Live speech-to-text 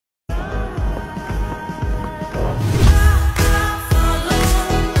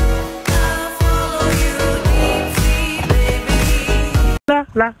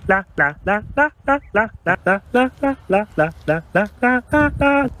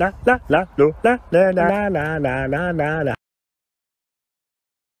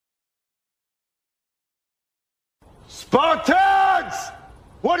Spartans!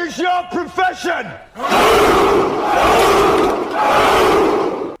 What is your profession?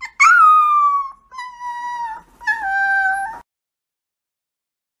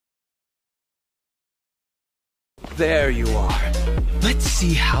 There you are. Let's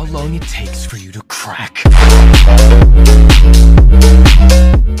see how long it takes for you to crack.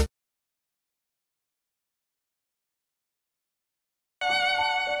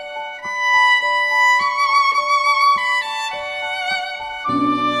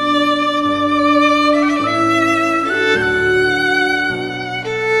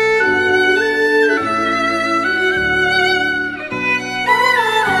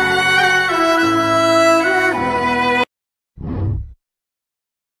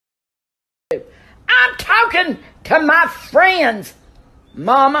 I'm talking to my friends.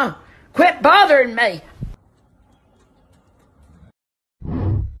 Mama, quit bothering me.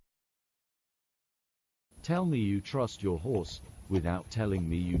 Tell me you trust your horse, without telling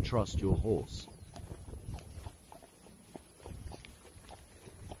me you trust your horse.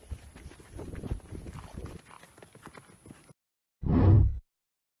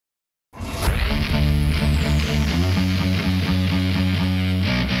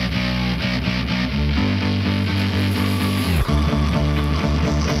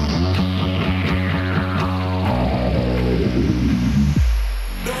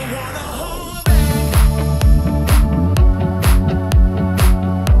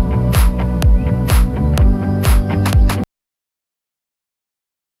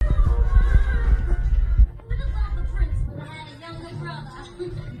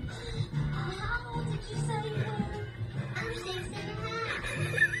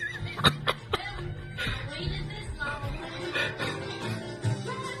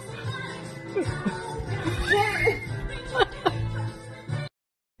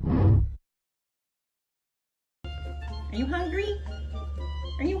 Are you hungry?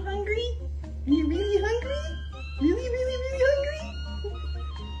 Are you hungry? Are you really hungry? Really, really, really hungry?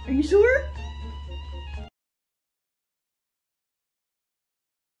 Are you sure?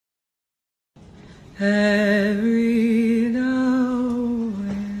 Every now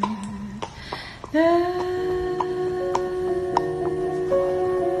and then.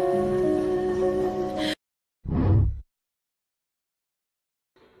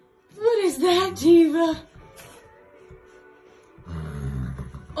 What is that, Diva?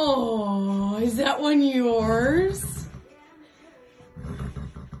 Oh, is that one yours?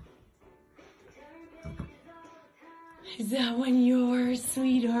 Is that one yours,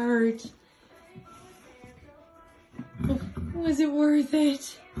 sweetheart? Was it worth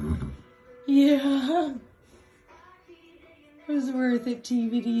it? Yeah. It was worth it,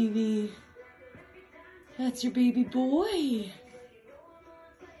 TV. That's your baby boy.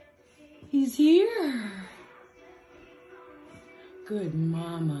 He's here. Good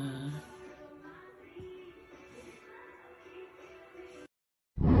mama.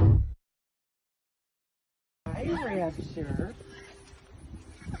 Hi, Rapture.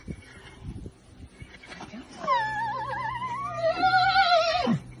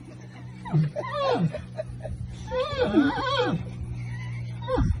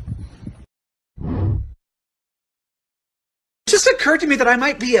 It just occurred to me that I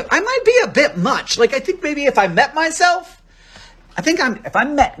might be a bit much. Like, I think maybe if I met myself, if I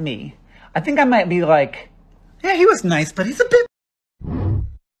met me, I think I might be like, yeah, he was nice, but he's a bit.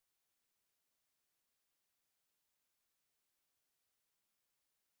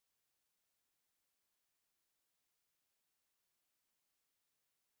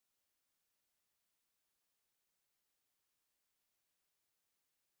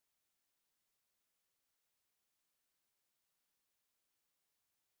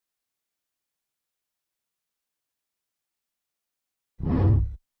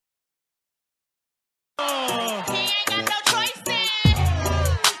 He ain't got no choice.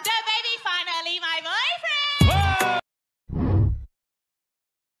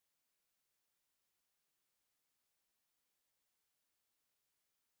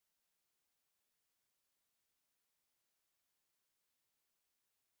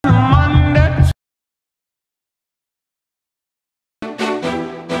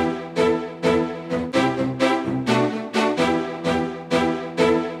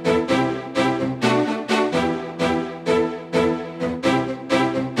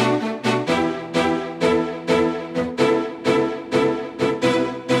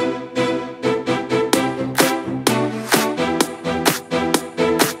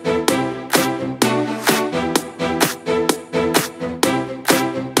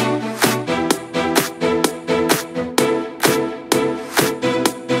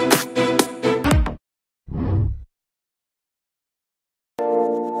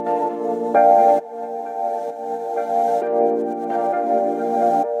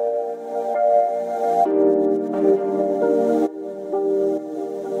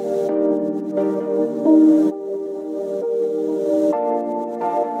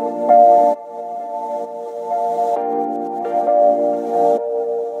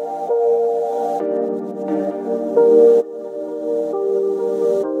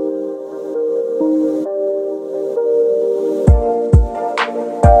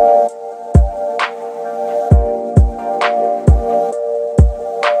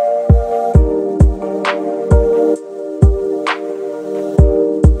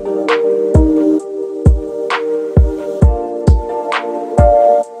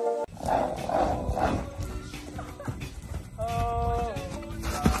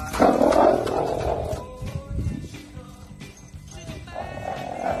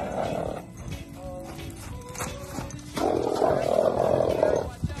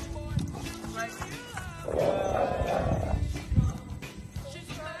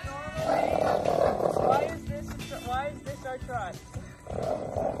 guys, fish our trust.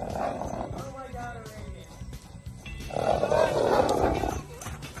 Oh my god,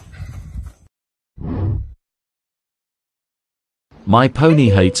 My pony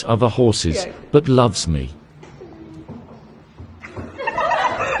hates other horses, but loves me.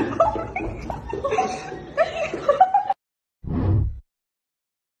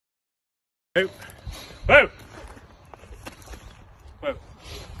 Whoa! Whoa! Whoa!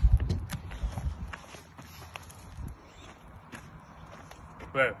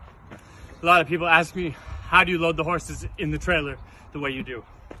 Whoa! A lot of people ask me, how do you load the horses in the trailer the way you do?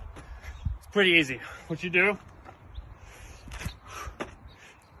 It's pretty easy. What you do?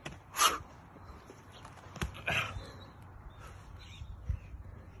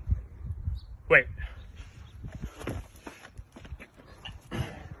 Wait.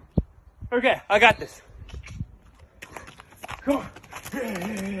 Okay, I got this. Come on.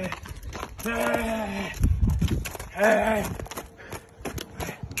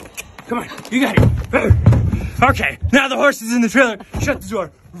 Come on, you got it. Okay, now the horse is in the trailer. Shut the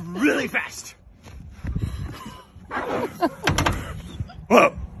door really fast.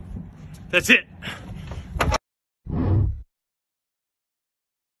 Whoa, that's it.